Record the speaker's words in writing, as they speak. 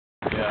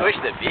Push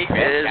the big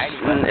red shiny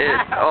button.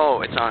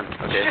 Oh, it's on.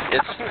 Okay.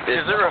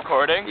 Is it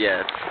recording?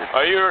 Yeah.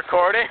 Are you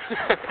recording?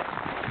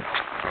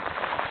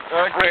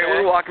 Okay,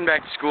 we're walking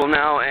back to school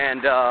now,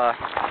 and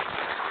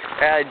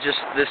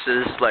this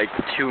is like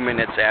 2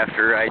 minutes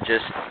after I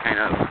just kind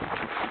of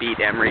beat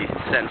Emery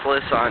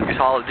senseless on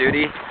Call of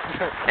Duty.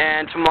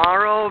 And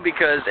tomorrow,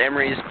 because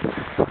Emery's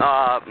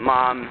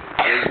mom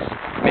is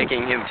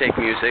making him take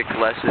music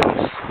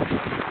lessons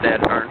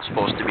that aren't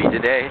supposed to be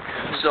today,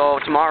 so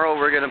tomorrow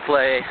we're gonna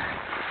play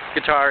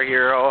Guitar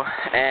Hero,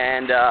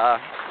 and I'm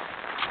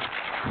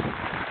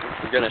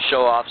gonna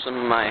show off some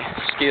of my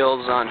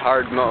skills on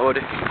hard mode.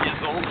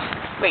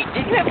 Wait,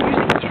 did you have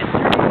music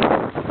yesterday?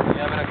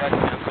 Yeah, but I got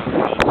canceled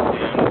because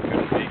Dan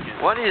couldn't make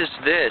it. What is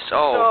this?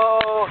 Oh.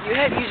 So, you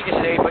had music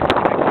yesterday, but you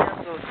got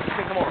canceled. You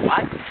couldn't come over.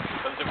 What?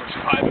 Because it was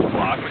 5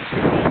 o'clock when she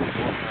was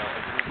canceled.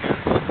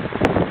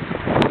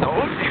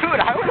 No,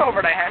 dude, I went over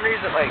to Henry's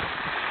at like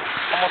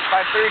almost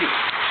 5:30.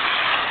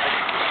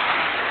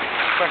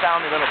 Went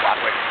down the little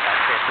block way.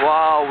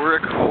 Wow, we're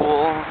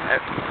cool.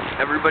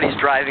 Everybody's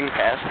driving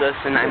past us,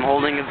 and I'm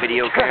holding a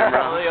video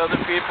camera. All the other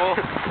people.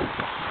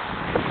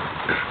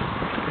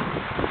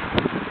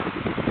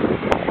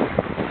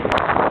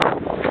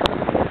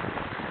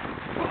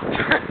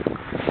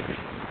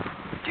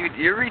 Dude,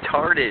 you're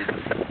retarded.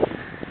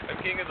 The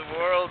king of the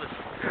world.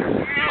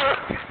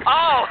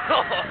 Oh!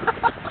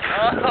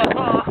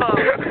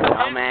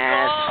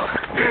 Dumbass.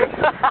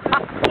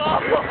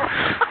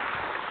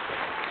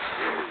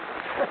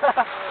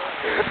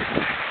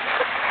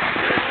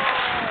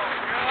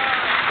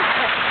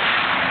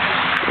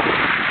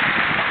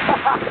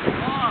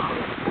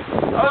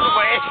 I was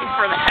waiting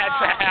for that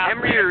to happen.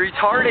 Emery, you're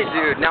retarded,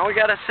 dude. Now we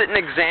gotta sit in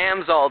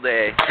exams all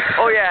day.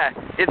 Oh yeah,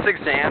 it's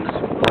exams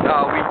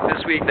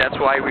this week. That's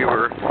why we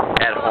were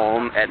at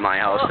home at my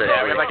house today.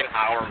 Yeah, we had like an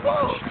hour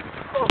lunch.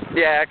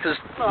 Yeah, because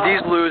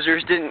these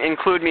losers didn't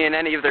include me in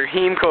any of their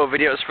Hemco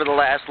videos for the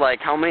last, like,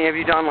 how many have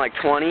you done? Like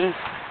 20?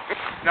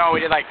 No, we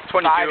did like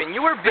 25, and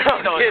you were busy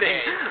those kidding.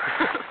 days.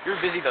 You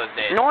were busy those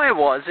days. No, I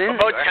wasn't.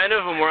 About 10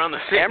 of them were on the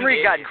same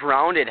Emery day. got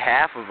grounded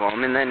half of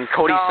them, and then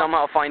Cody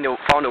somehow found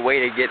a way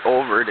to get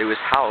over to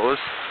his house.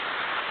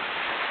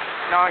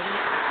 No, he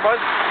was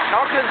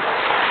because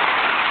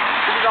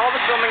he did all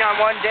the filming on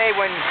one day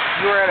when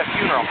you were at a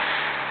funeral.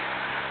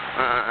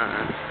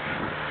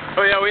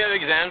 Oh yeah, we have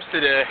exams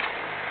today.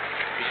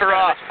 For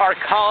our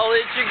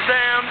college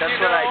exams. That's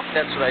what I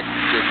just said.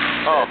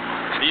 Oh,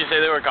 did you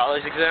say they were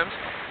college exams?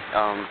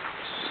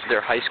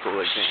 They're high school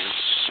exams.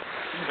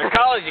 They're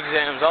college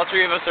exams. All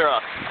three of us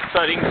are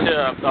studying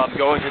to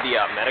go into the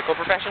medical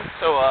profession.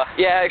 So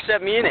yeah,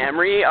 except me and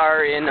Emery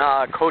are in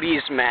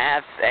Cody's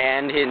math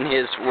and in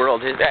his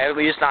world. At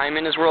least I'm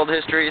in his world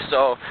history.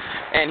 So,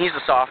 and he's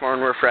a sophomore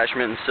and we're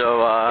freshmen.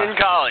 So in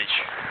college.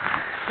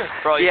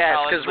 Yes,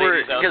 because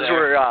we're dude,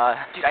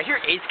 I hear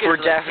 8th we're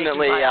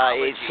definitely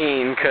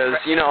 18. Because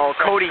you know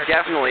Cody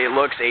definitely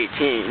looks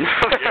 18.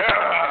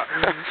 Yeah.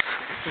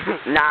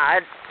 Nah.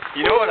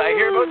 You know what I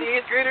hear about the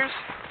 8th graders?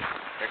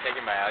 They're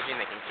taking biology and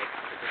they can kick.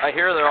 I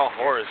hear they're all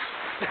whores.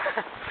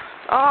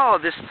 Oh,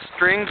 this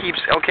string keeps...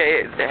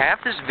 Okay,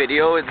 half this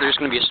video, there's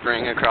going to be a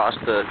string across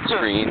the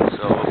screen,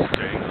 so...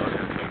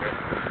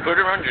 Put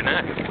it around your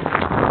neck.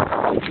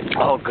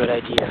 Oh, good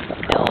idea.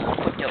 No.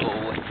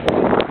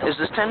 Is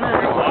this 10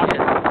 minutes long?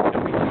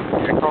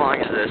 How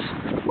long is this?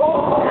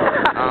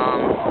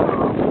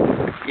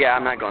 Yeah,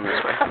 I'm not going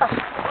this way.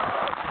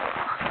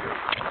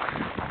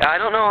 I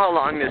don't know how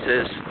long this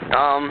is.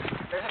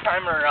 There's a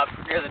timer up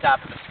near the top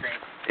of the screen.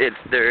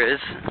 There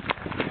is.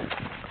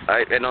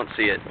 I don't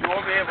see it. You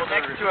won't be able to.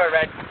 Next to a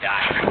red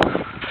dot.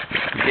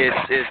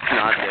 It's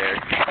not there.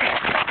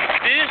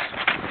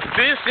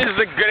 This is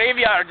the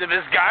graveyard of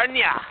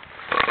Asgarnia.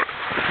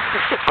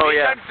 Oh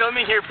yeah. We started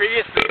filming here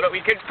previously, but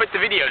we couldn't put the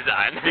videos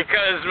on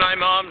because my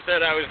mom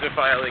said I was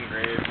defiling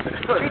graves.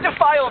 We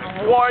defiled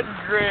one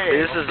grave.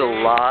 This is a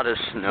lot of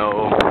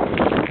snow.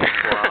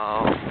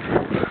 Wow.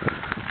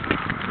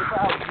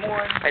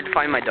 I had to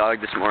find my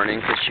dog this morning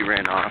because she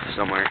ran off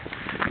somewhere.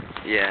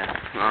 Yeah.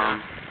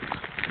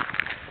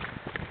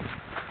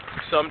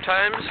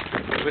 Sometimes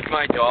with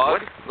my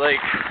dog, like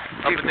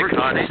up at the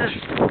cottage. Is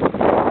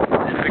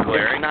it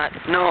glaring?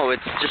 No,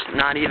 it's just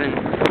not even.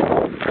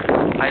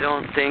 I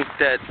don't think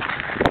that.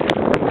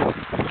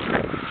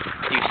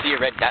 Do you see a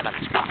red dot on the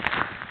screen?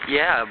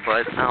 Yeah,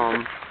 but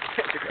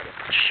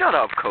shut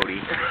up,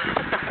 Cody.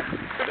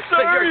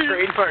 Sorry. Your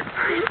trademark. I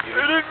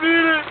didn't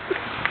mean it.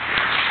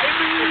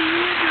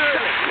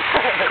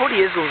 Cody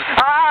is.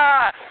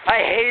 Ah! I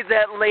hate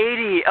that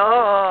lady.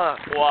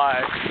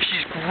 Why?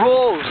 She's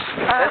gross.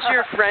 That's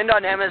your friend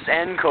on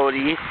MSN,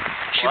 Cody.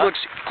 She looks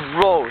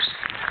gross.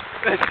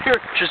 That's your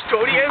just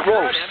Cody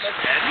gross. On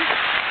MSN?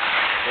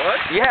 What?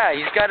 Yeah,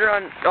 he's got her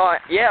on.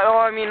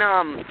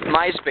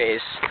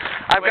 MySpace.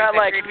 I've got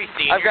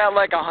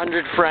like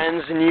 100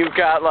 friends, and you've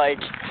got like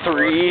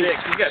 3.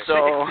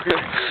 So.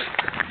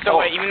 So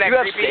wait, even that you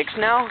have creepy... 6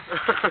 now?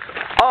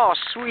 Oh,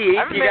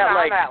 sweet. You got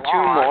like 2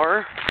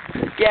 more?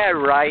 Yeah,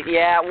 right.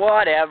 Yeah,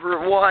 whatever.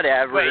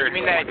 Wait, you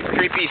mean that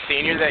creepy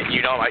senior that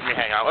you don't like me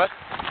hang out with?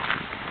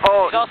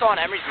 Oh, He's also on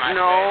Emery's MySpace.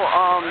 no,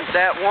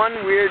 that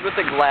one weird with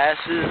the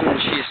glasses and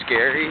she's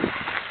scary.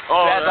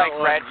 Oh, She has, like,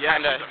 one. red Yeah,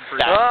 kinda she's a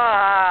freak.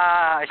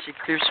 She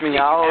creeps me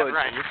out.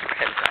 Ryan, you're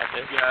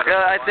fantastic.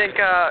 Yeah, I think,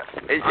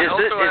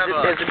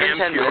 has it been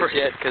 10 minutes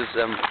yet? Because,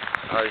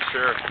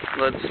 sure.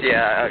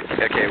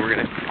 okay, we're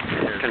gonna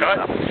turn this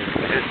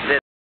off.